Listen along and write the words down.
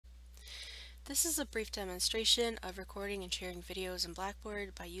This is a brief demonstration of recording and sharing videos in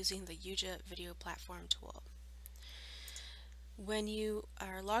Blackboard by using the YuJa video platform tool. When you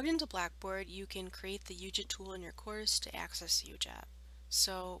are logged into Blackboard, you can create the YuJa tool in your course to access YuJa.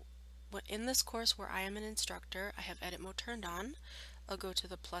 So in this course where I am an instructor, I have edit mode turned on. I'll go to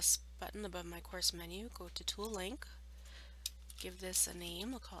the plus button above my course menu, go to tool link, give this a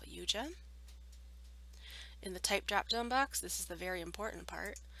name, I'll call it YuJa. In the type drop down box, this is the very important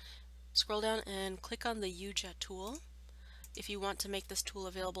part. Scroll down and click on the YuJa tool. If you want to make this tool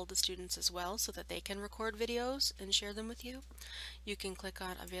available to students as well so that they can record videos and share them with you, you can click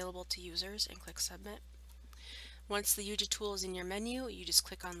on Available to Users and click Submit. Once the YuJa tool is in your menu, you just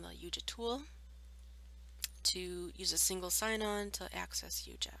click on the YuJa tool to use a single sign-on to access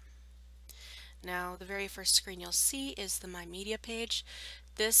YuJa. Now, the very first screen you'll see is the My Media page.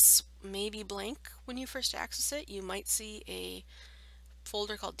 This may be blank when you first access it. You might see a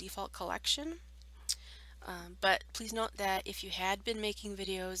folder called Default Collection. But please note that if you had been making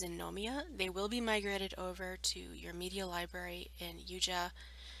videos in Nomia, they will be migrated over to your media library in YuJa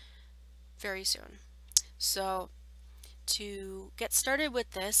very soon. So to get started with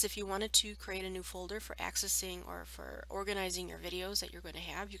this, if you wanted to create a new folder for accessing or for organizing your videos that you're going to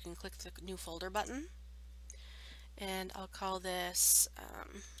have, you can click the New Folder button. And I'll call this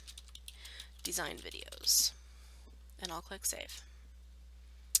Design Videos. And I'll click Save.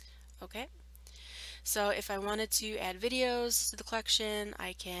 Okay. So if I wanted to add videos to the collection,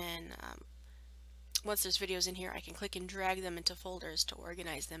 I can, once there's videos in here, I can click and drag them into folders to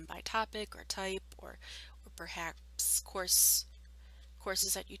organize them by topic or type or perhaps courses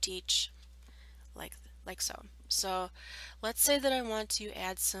that you teach, like so. So let's say that I want to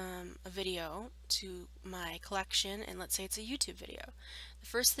add a video to my collection, and let's say it's a YouTube video. The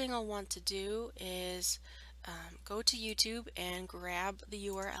first thing I'll want to do is go to YouTube and grab the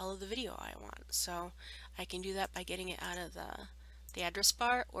URL of the video I want. So I can do that by getting it out of the address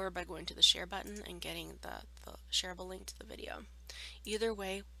bar or by going to the share button and getting the shareable link to the video. Either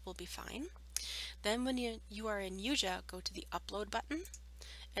way will be fine. Then when you are in YuJa, go to the upload button.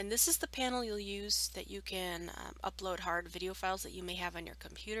 And this is the panel you'll use that you can upload hard video files that you may have on your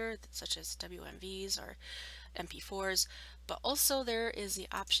computer, such as WMVs or MP4s, but also there is the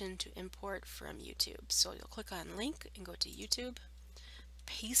option to import from YouTube. So you'll click on link and go to YouTube,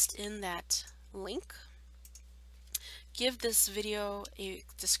 paste in that link, give this video a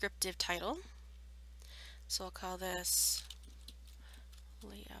descriptive title. So I'll call this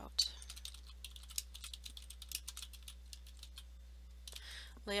Layout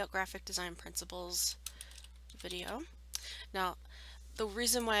Graphic Design Principles video. Now, the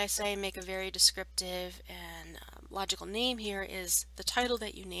reason why I say make a very descriptive and logical name here is the title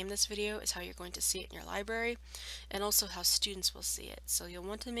that you name this video is how you're going to see it in your library, and also how students will see it. So you'll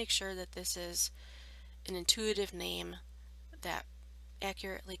want to make sure that this is an intuitive name that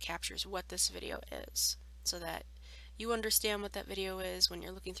accurately captures what this video is, so that you understand what that video is when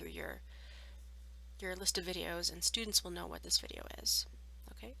you're looking through your list of videos, and students will know what this video is.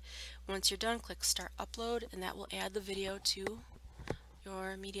 Okay. Once you're done, click Start Upload, and that will add the video to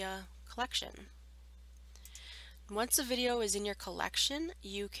your media collection. Once a video is in your collection,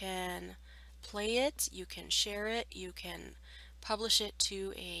 you can play it, you can share it, you can publish it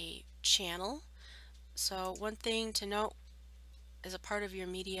to a channel. So one thing to note, as a part of your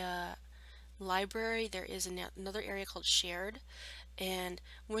media library, there is another area called Shared, and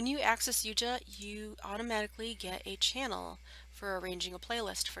when you access YuJa, you automatically get a channel for arranging a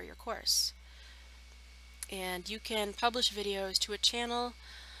playlist for your course. And you can publish videos to a channel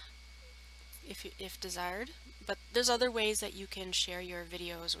if desired, but there's other ways that you can share your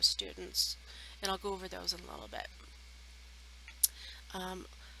videos with students, and I'll go over those in a little bit.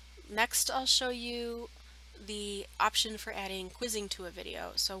 Next, I'll show you the option for adding quizzing to a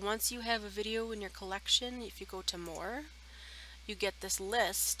video. So once you have a video in your collection, if you go to More, you get this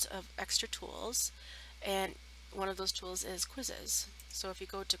list of extra tools, and one of those tools is quizzes. So if you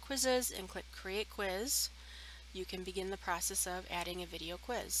go to Quizzes and click Create Quiz, you can begin the process of adding a video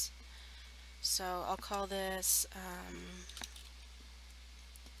quiz. So I'll call this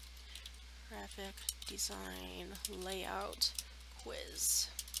Graphic Design Layout Quiz.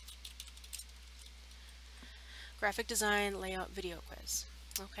 Graphic Design Layout Video Quiz.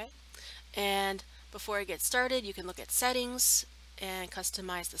 Okay, and before I get started, you can look at settings and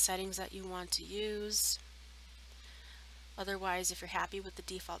customize the settings that you want to use. Otherwise, if you're happy with the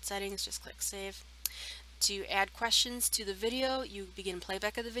default settings, just click Save. To add questions to the video, you begin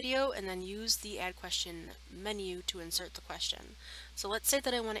playback of the video and then use the Add Question menu to insert the question. So let's say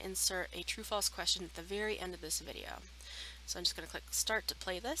that I want to insert a true-false question at the very end of this video. So I'm just going to click Start to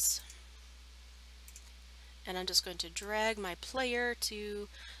play this. and I'm just going to drag my player to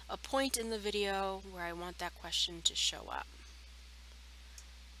a point in the video where I want that question to show up.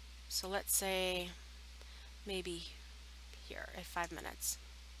 So let's say maybe here at 5 minutes.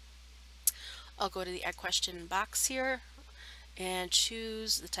 I'll go to the add question box here and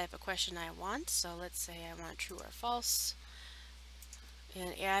choose the type of question I want. So let's say I want true or false,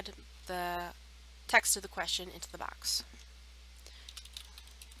 and add the text of the question into the box.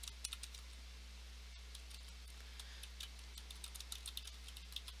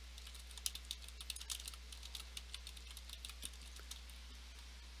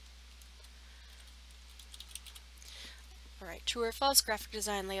 Alright, true or false, graphic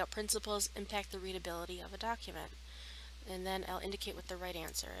design layout principles impact the readability of a document. And then I'll indicate what the right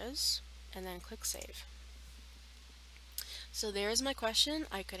answer is, and then click Save. So there's my question.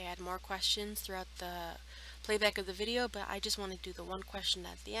 I could add more questions throughout the playback of the video, but I just want to do the one question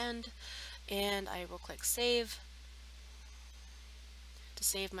at the end, and I will click Save to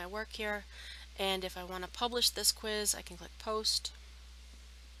save my work here. And if I want to publish this quiz, I can click Post,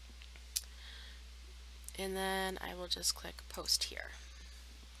 and then I will just click Post here.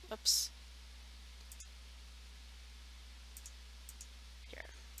 Oops. Here.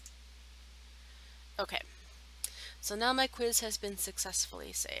 Okay. So now my quiz has been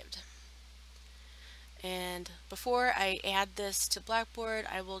successfully saved. And before I add this to Blackboard,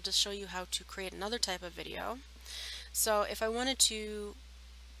 I will just show you how to create another type of video. So if I wanted to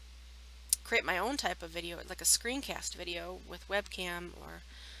create my own type of video, like a screencast video with webcam or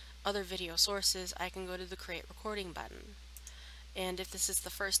other video sources, I can go to the Create Recording button. And if this is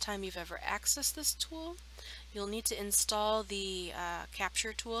the first time you've ever accessed this tool, you'll need to install the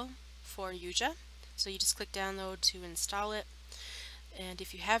capture tool for YuJa. So you just click download to install it, and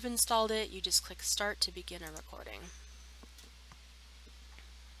if you have installed it, you just click start to begin a recording.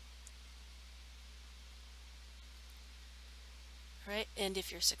 Alright, and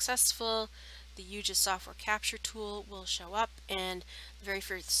if you're successful, the YuJa software capture tool will show up, and the very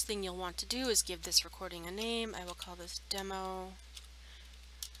first thing you'll want to do is give this recording a name. I will call this Demo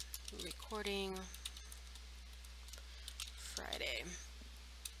Recording Friday.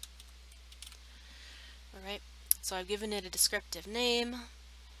 Alright, so I've given it a descriptive name,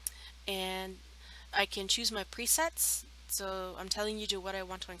 and I can choose my presets. So I'm telling YuJa what I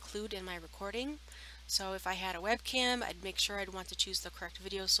want to include in my recording. So if I had a webcam, I'd make sure I'd want to choose the correct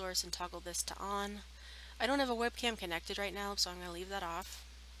video source and toggle this to on. I don't have a webcam connected right now, so I'm going to leave that off.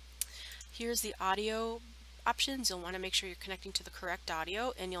 Here's the audio options. You'll want to make sure you're connecting to the correct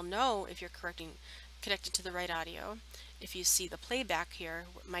audio, and you'll know if you're connected to the right audio if you see the playback here,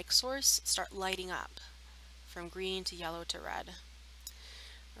 mic source, start lighting up from green to yellow to red.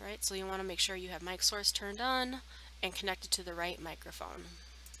 Alright, so you want to make sure you have mic source turned on and connected to the right microphone.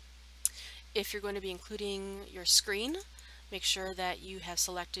 If you're going to be including your screen, make sure that you have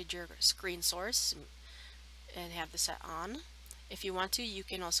selected your screen source and have this set on. If you want to, you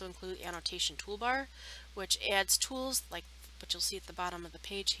can also include annotation toolbar, which adds tools like what you'll see at the bottom of the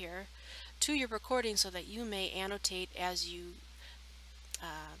page here to your recording so that you may annotate as you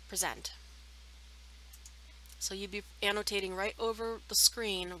present. So you'd be annotating right over the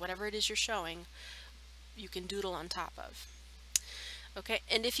screen, whatever it is you're showing, you can doodle on top of. Okay,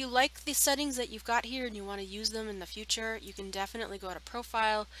 and if you like the settings that you've got here and you want to use them in the future, you can definitely go to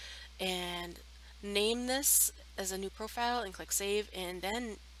Profile and name this as a new profile and click Save, and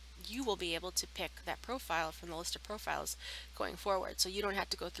then you will be able to pick that profile from the list of profiles going forward. So you don't have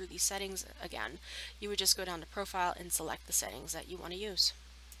to go through these settings again. You would just go down to Profile and select the settings that you want to use.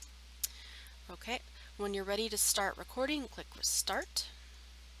 Okay, when you're ready to start recording, click Start.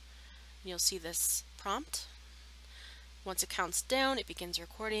 You'll see this prompt. Once it counts down, it begins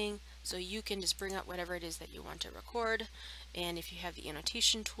recording, so you can just bring up whatever it is that you want to record. And if you have the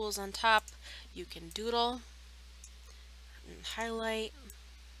annotation tools on top, you can doodle and highlight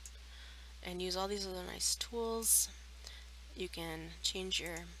and use all these other nice tools. You can change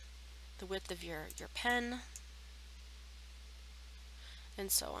the width of your pen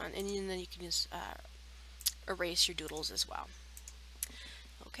and so on, and then you can just erase your doodles as well.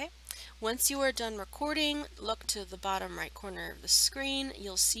 Okay, once you are done recording, look to the bottom right corner of the screen.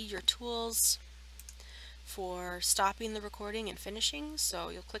 You'll see your tools for stopping the recording and finishing. So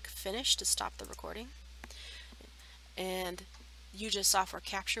you'll click Finish to stop the recording, and YuJa software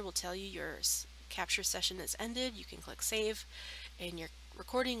capture will tell you your capture session has ended. You can click Save, and your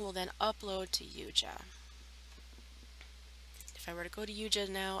recording will then upload to YuJa. If I were to go to YuJa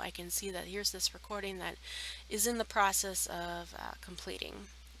now, I can see that here's this recording that is in the process of completing.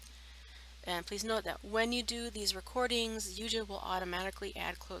 And please note that when you do these recordings, YuJa will automatically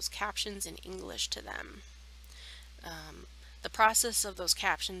add closed captions in English to them. The process of those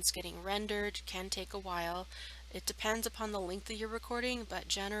captions getting rendered can take a while. It depends upon the length of your recording, but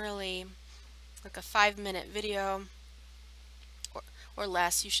generally like a 5-minute video or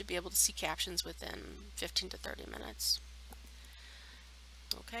less, you should be able to see captions within 15 to 30 minutes.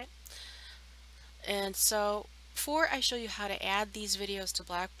 Okay, and so before I show you how to add these videos to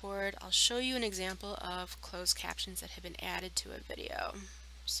Blackboard, I'll show you an example of closed captions that have been added to a video.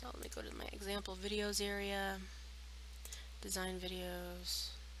 So let me go to my example videos area, design videos,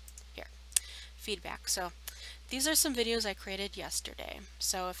 here, feedback. So these are some videos I created yesterday.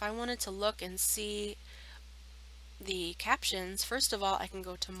 So if I wanted to look and see the captions, first of all, I can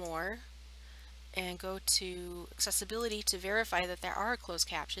go to more and go to accessibility to verify that there are closed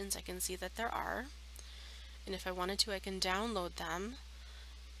captions. I can see that there are. And if I wanted to, I can download them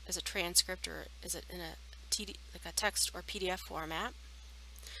as a transcript or as it in a like a text or PDF format.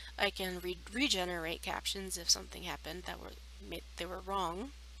 I can regenerate captions if something happened that they were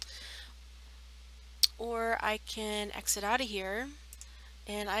wrong. Or I can exit out of here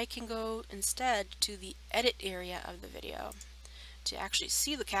and I can go instead to the edit area of the video to actually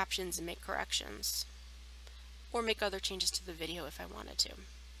see the captions and make corrections or make other changes to the video if I wanted to.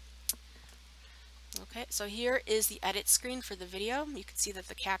 Okay, so here is the edit screen for the video. You can see that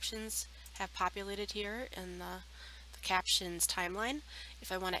the captions have populated here in the captions timeline.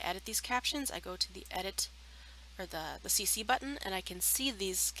 If I want to edit these captions, I go to the edit or the CC button and I can see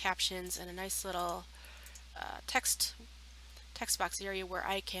these captions in a nice little text box area where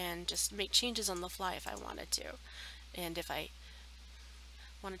I can just make changes on the fly if I wanted to. And if I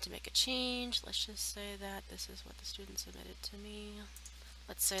wanted to make a change, let's just say that this is what the student submitted to me.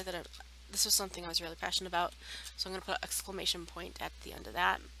 Let's say that this was something I was really passionate about, so I'm going to put an exclamation point at the end of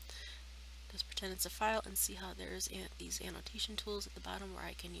that. Just pretend it's a file and see how there's these annotation tools at the bottom where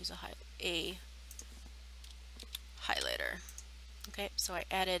I can use a highlighter. Okay, so I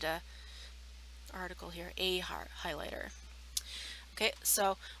added a article here, a highlighter. Okay,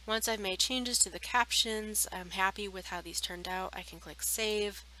 so once I've made changes to the captions, I'm happy with how these turned out. I can click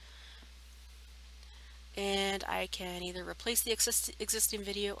Save, and I can either replace the existing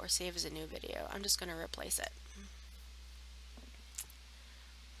video or save as a new video. I'm just going to replace it.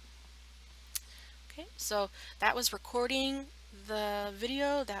 Okay, so that was recording the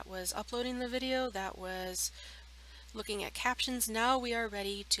video, that was uploading the video, that was looking at captions. Now we are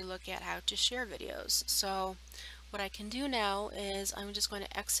ready to look at how to share videos. So what I can do now is I'm just going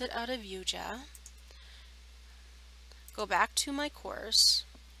to exit out of YuJa, go back to my course,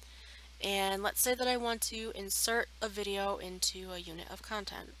 and let's say that I want to insert a video into a unit of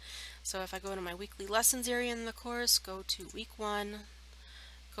content. So if I go to my weekly lessons area in the course, go to week 1,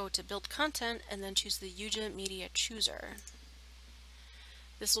 go to build content, and then choose the YuJa media chooser.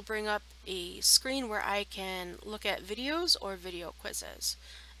 This will bring up a screen where I can look at videos or video quizzes.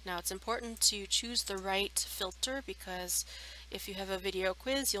 Now it's important to choose the right filter because if you have a video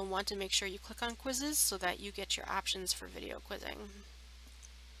quiz, you'll want to make sure you click on quizzes so that you get your options for video quizzing.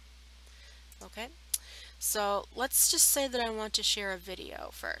 Okay, so let's just say that I want to share a video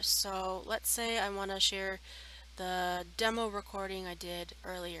first. So let's say I want to share the demo recording I did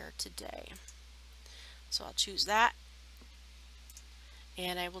earlier today. So I'll choose that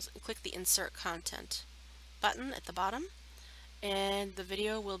and I will click the Insert Content button at the bottom, and the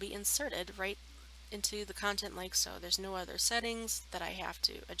video will be inserted right into the content like so. There's no other settings that I have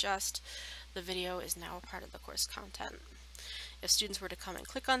to adjust. The video is now a part of the course content. If students were to come and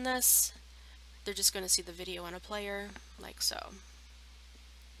click on this, they're just going to see the video on a player like so.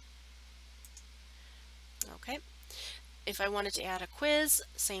 Okay. If I wanted to add a quiz,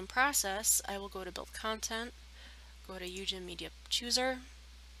 same process. I will go to Build Content, go to YuJa Media Chooser,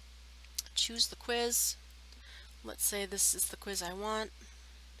 choose the quiz. Let's say this is the quiz I want.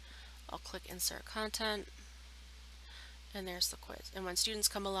 I'll click Insert Content, and there's the quiz. And when students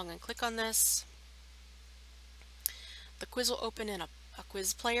come along and click on this, the quiz will open in a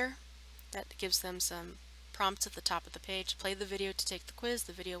quiz player that gives them some prompts at the top of the page. Play the video to take the quiz.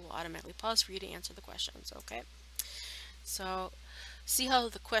 The video will automatically pause for you to answer the questions. Okay. So see how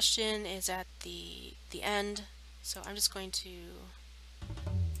the question is at the end. So I'm just going to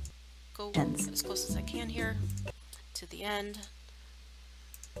go as close as I can here to the end.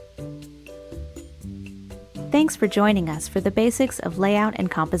 Thanks for joining us for the basics of layout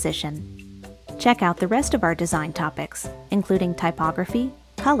and composition. Check out the rest of our design topics, including typography,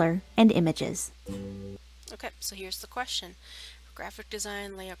 color, and images. Okay, so here's the question. Graphic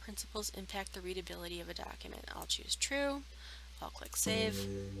design layout principles impact the readability of a document. I'll choose true. I'll click save.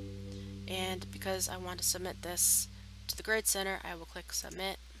 And because I want to submit this to the Grade Center, I will click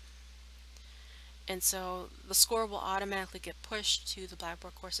submit. and so the score will automatically get pushed to the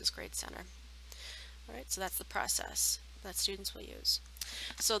Blackboard Courses Grade Center. All right, so that's the process that students will use.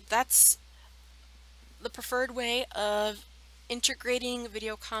 So that's the preferred way of integrating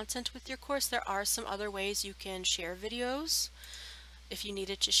video content with your course. There are some other ways you can share videos. If you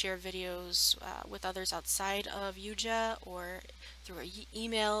needed to share videos with others outside of YuJa or through an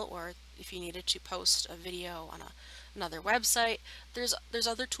email, or if you needed to post a video on another website, there's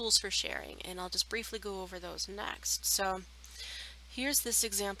other tools for sharing, and I'll just briefly go over those next. So here's this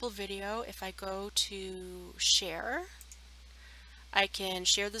example video. If I go to share, I can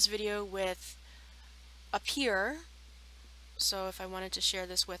share this video with a peer. So if I wanted to share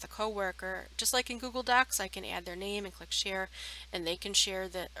this with a coworker, just like in Google Docs, I can add their name and click share, and they can share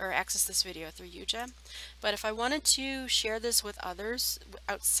or access this video through YuJa. But if I wanted to share this with others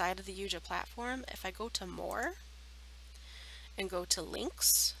outside of the YuJa platform, if I go to more and go to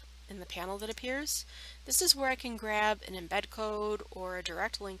links in the panel that appears, this is where I can grab an embed code or a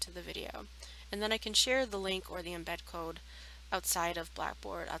direct link to the video, and then I can share the link or the embed code outside of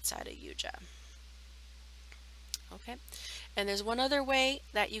Blackboard, outside of YuJa. Okay, and there's one other way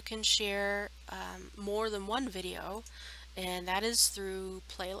that you can share more than one video, and that is through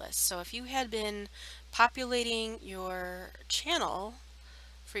playlists. So if you had been populating your channel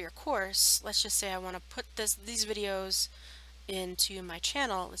for your course, let's just say I want to put these videos into my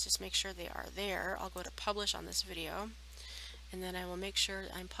channel. Let's just make sure they are there. I'll go to publish on this video, and then I will make sure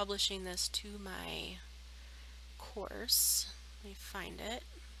I'm publishing this to my course. Let me find it.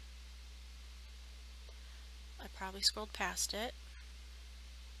 I probably scrolled past it.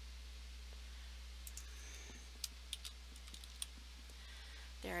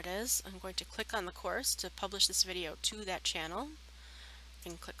 There it is. I'm going to click on the course to publish this video to that channel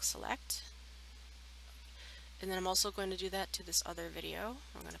and click select. And then I'm also going to do that to this other video.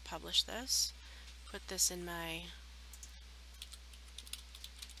 I'm going to publish this, put this in my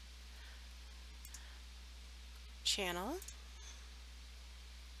channel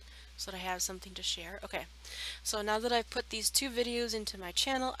so that I have something to share. Okay, so now that I've put these two videos into my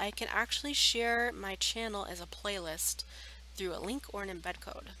channel, I can actually share my channel as a playlist through a link or an embed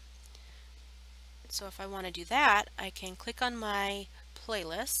code. So if I want to do that, I can click on my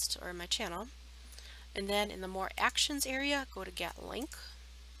playlist or my channel, and then in the more actions area, go to get link.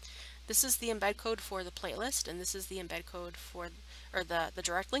 This is the embed code for the playlist, and this is the embed code for, or the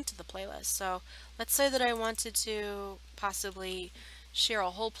direct link to the playlist. So let's say that I wanted to possibly share a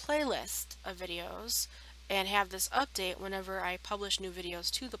whole playlist of videos and have this update whenever I publish new videos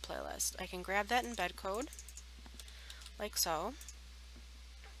to the playlist. I can grab that embed code like so,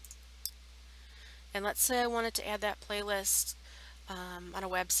 and let's say I wanted to add that playlist on a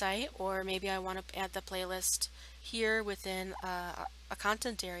website, or maybe I want to add the playlist here within a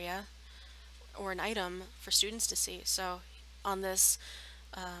content area or an item for students to see. So on this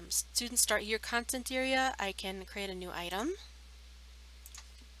Student Start Here content area, I can create a new item,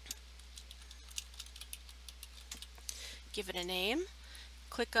 give it a name,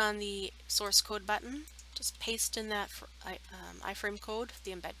 click on the source code button, just paste in that iframe code,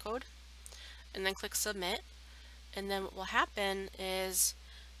 the embed code, and then click submit. And then what will happen is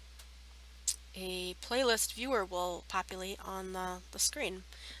a playlist viewer will populate on the screen.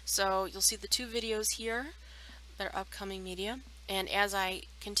 So you'll see the two videos here that are upcoming media, and as I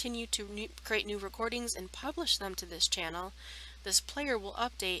continue to create new recordings and publish them to this channel, this player will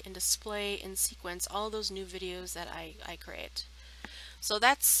update and display in sequence all those new videos that I create. So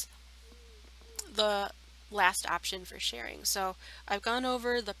that's the last option for sharing. So I've gone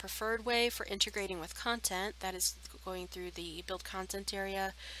over the preferred way for integrating with content, that is going through the build content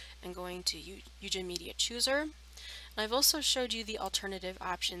area and going to YuJa Media Chooser. I've also showed you the alternative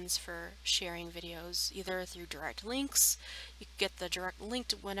options for sharing videos, either through direct links. You can get the direct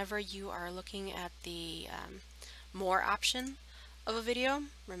link whenever you are looking at the more option of a video.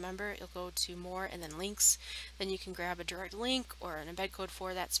 Remember, you'll go to more and then links. Then you can grab a direct link or an embed code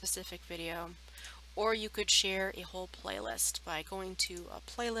for that specific video. Or you could share a whole playlist by going to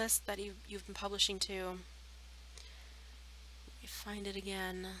a playlist that you've been publishing to. Let me find it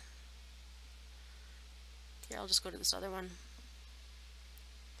again. Here, I'll just go to this other one.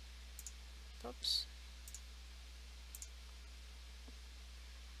 Oops.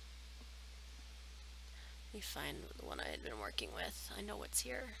 Let me find the one I had been working with. I know what's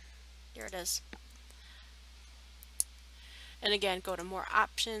here. Here it is. And again, go to more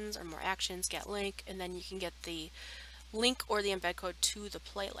options or more actions, get link, and then you can get the link or the embed code to the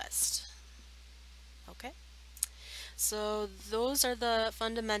playlist. Okay? So those are the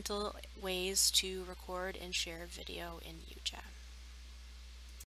fundamental ways to record and share video in YuJa.